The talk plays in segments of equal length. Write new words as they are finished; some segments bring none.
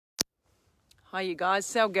Hi you guys,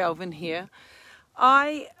 Sal Galvin here.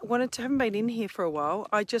 I haven't been in here for a while.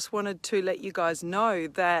 I just wanted to let you guys know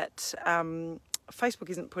that Facebook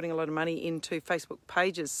isn't putting a lot of money into Facebook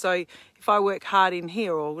pages. So if I work hard in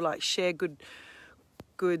here or like share good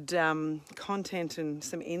content and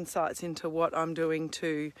some insights into what I'm doing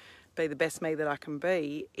to be the best me that I can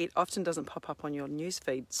be, it often doesn't pop up on your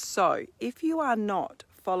newsfeed. So if you are not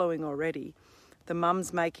following already, the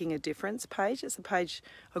Mums Making a Difference page. It's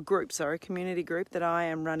a community group that I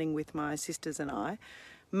am running with my sisters and I.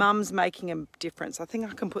 Mums Making a Difference. I think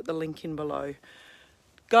I can put the link in below.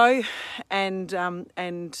 Go and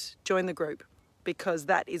join the group, because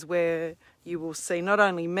that is where you will see not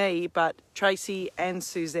only me but Tracy and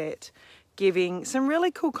Suzette giving some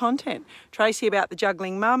really cool content. Tracy about the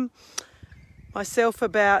juggling mum, myself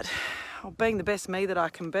about being the best me that I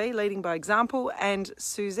can be, leading by example, and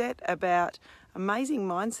Suzette about amazing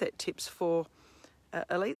mindset tips for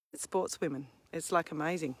elite sportswomen. It's like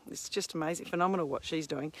amazing. It's just amazing, phenomenal what she's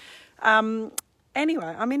doing.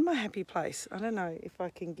 Anyway, I'm in my happy place. I don't know if I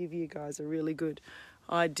can give you guys a really good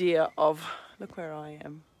idea of, look where I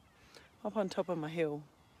am, up on top of my hill.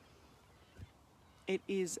 It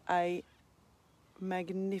is a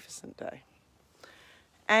magnificent day.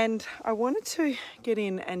 And I wanted to get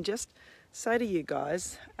in and just say to you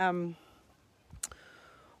guys,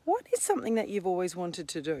 what is something that you've always wanted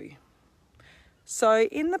to do? So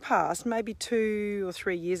in the past, maybe 2 or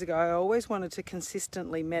 3 years ago, I always wanted to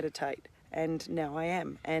consistently meditate, and now I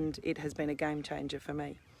am, and it has been a game changer for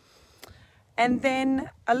me. And then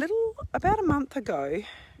about a month ago,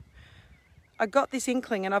 I got this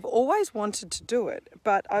inkling, and I've always wanted to do it,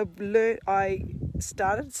 but I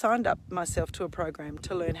signed up myself to a program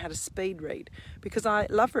to learn how to speed read, because I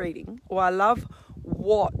love reading, or I love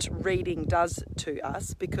what reading does to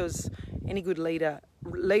us, because any good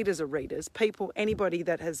leaders are readers. Anybody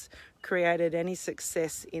that has created any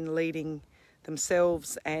success in leading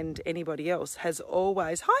themselves and anybody else has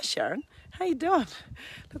always, hi Sharon, how you doing?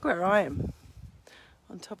 Look where I am,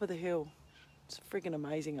 on top of the hill. It's friggin'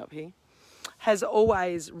 amazing up here. Has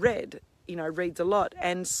always reads a lot.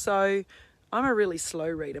 And so I'm a really slow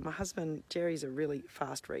reader. My husband, Jerry's a really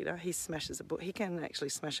fast reader. He smashes a book. He can actually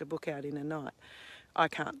smash a book out in a night. I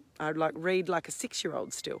can't. I read like a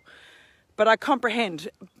 6-year-old still. But I comprehend.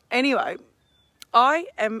 Anyway, I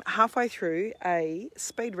am halfway through a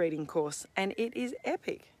speed reading course, and it is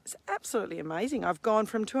epic. It's absolutely amazing. I've gone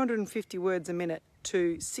from 250 words a minute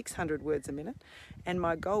to 600 words a minute, and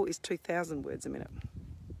my goal is 2,000 words a minute.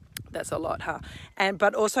 That's a lot, huh?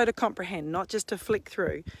 But also to comprehend, not just to flick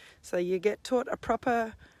through. So you get taught a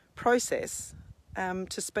proper process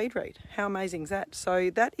to speed read. How amazing is that? So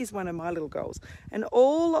that is one of my little goals. And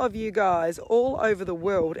all of you guys all over the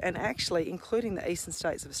world, and actually including the eastern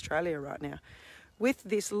states of Australia right now, with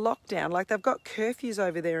this lockdown, like they've got curfews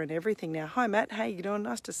over there and everything now. Hi Matt, how you doing?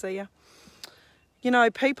 Nice to see you. You know,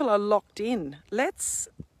 people are locked in. Let's,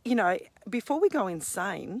 before we go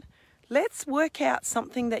insane, let's work out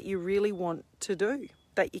something that you really want to do,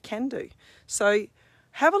 that you can do. So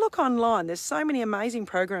have a look online. There's so many amazing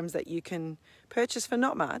programs that you can purchase for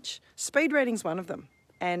not much. Speed reading's one of them.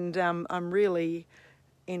 And I'm really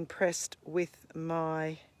impressed with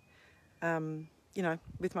my,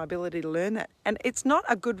 with my ability to learn that. And it's not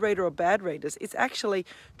a good reader or bad readers. It's actually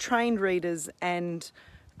trained readers and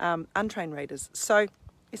untrained readers. So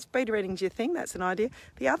if speed reading's your thing, that's an idea.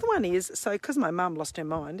 The other one is, so because my mum lost her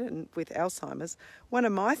mind and with Alzheimer's, one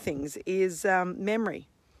of my things is memory.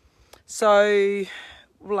 So,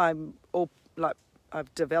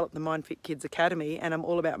 I've developed the Mind Fit Kids Academy, and I'm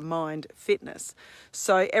all about mind fitness.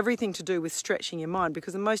 So everything to do with stretching your mind,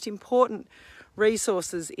 because the most important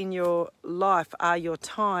resources in your life are your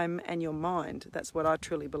time and your mind. That's what I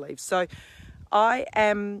truly believe. So I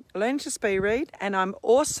am learning to speed read, and I'm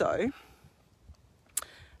also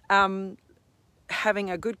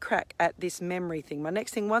having a good crack at this memory thing. My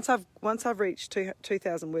next thing, once I've reached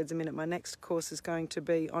 2,000 words a minute, my next course is going to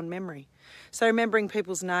be on memory. So remembering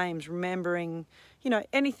people's names, remembering,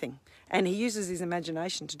 anything. And he uses his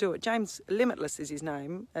imagination to do it. James Limitless is his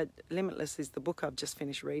name. Limitless is the book I've just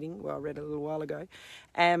finished reading. Well, I read it a little while ago.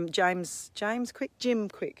 Jim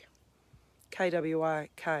Kwik.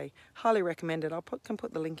 KWIK. Highly recommended. Can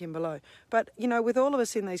put the link in below. But, with all of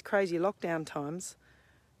us in these crazy lockdown times,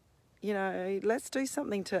 let's do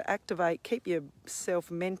something to activate, keep yourself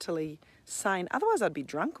mentally sane. Otherwise, I'd be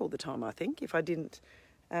drunk all the time, I think, if I didn't,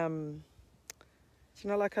 I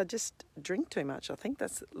just drink too much. I think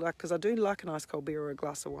that's because I do like an ice cold beer or a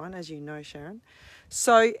glass of wine, as you know, Sharon.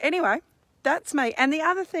 So anyway, that's me. And the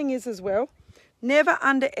other thing is as well, never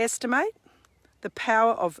underestimate the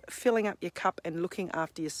power of filling up your cup and looking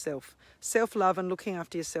after yourself. Self-love and looking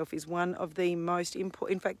after yourself is one of the most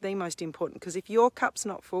important, in fact, the most important, because if your cup's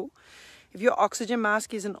not full, if your oxygen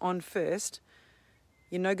mask isn't on first,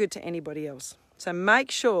 you're no good to anybody else. So make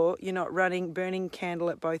sure you're not burning candle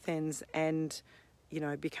at both ends and,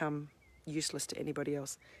 become useless to anybody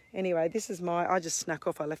else. Anyway, I just snuck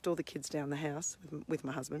off. I left all the kids down the house with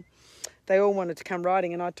my husband. They all wanted to come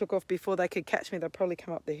riding and I took off before they could catch me. They'll probably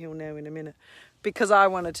come up the hill now in a minute because I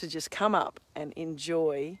wanted to just come up and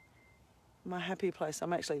enjoy my happy place.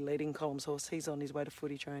 I'm actually leading Colum's horse. He's on his way to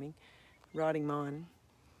footy training, riding mine.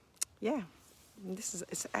 Yeah,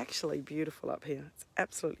 it's actually beautiful up here. It's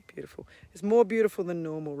absolutely beautiful. It's more beautiful than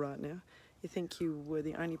normal right now. You think you were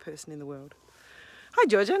the only person in the world. Hi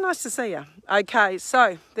Georgia, nice to see you. Okay,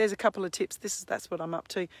 so there's a couple of tips. That's what I'm up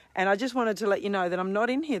to. And I just wanted to let you know that I'm not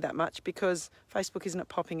in here that much because Facebook isn't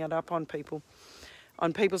popping it up on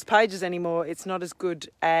people's pages anymore. It's not as good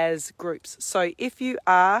as groups. So if you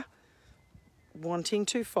are wanting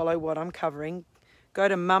to follow what I'm covering, go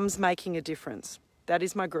to Mums Making a Difference. That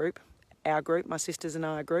is my group, our group, my sisters and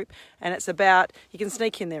I group. And it's about, you can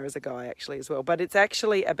sneak in there as a guy actually as well, but it's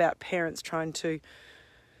actually about parents trying to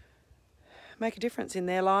make a difference in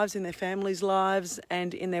their lives, in their families' lives,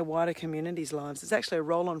 and in their wider communities' lives. It's actually a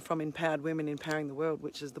roll-on from Empowered Women Empowering the World,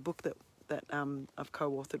 which is the book that I've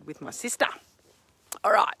co-authored with my sister.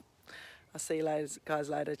 All right. I'll see you guys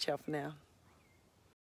later. Ciao for now.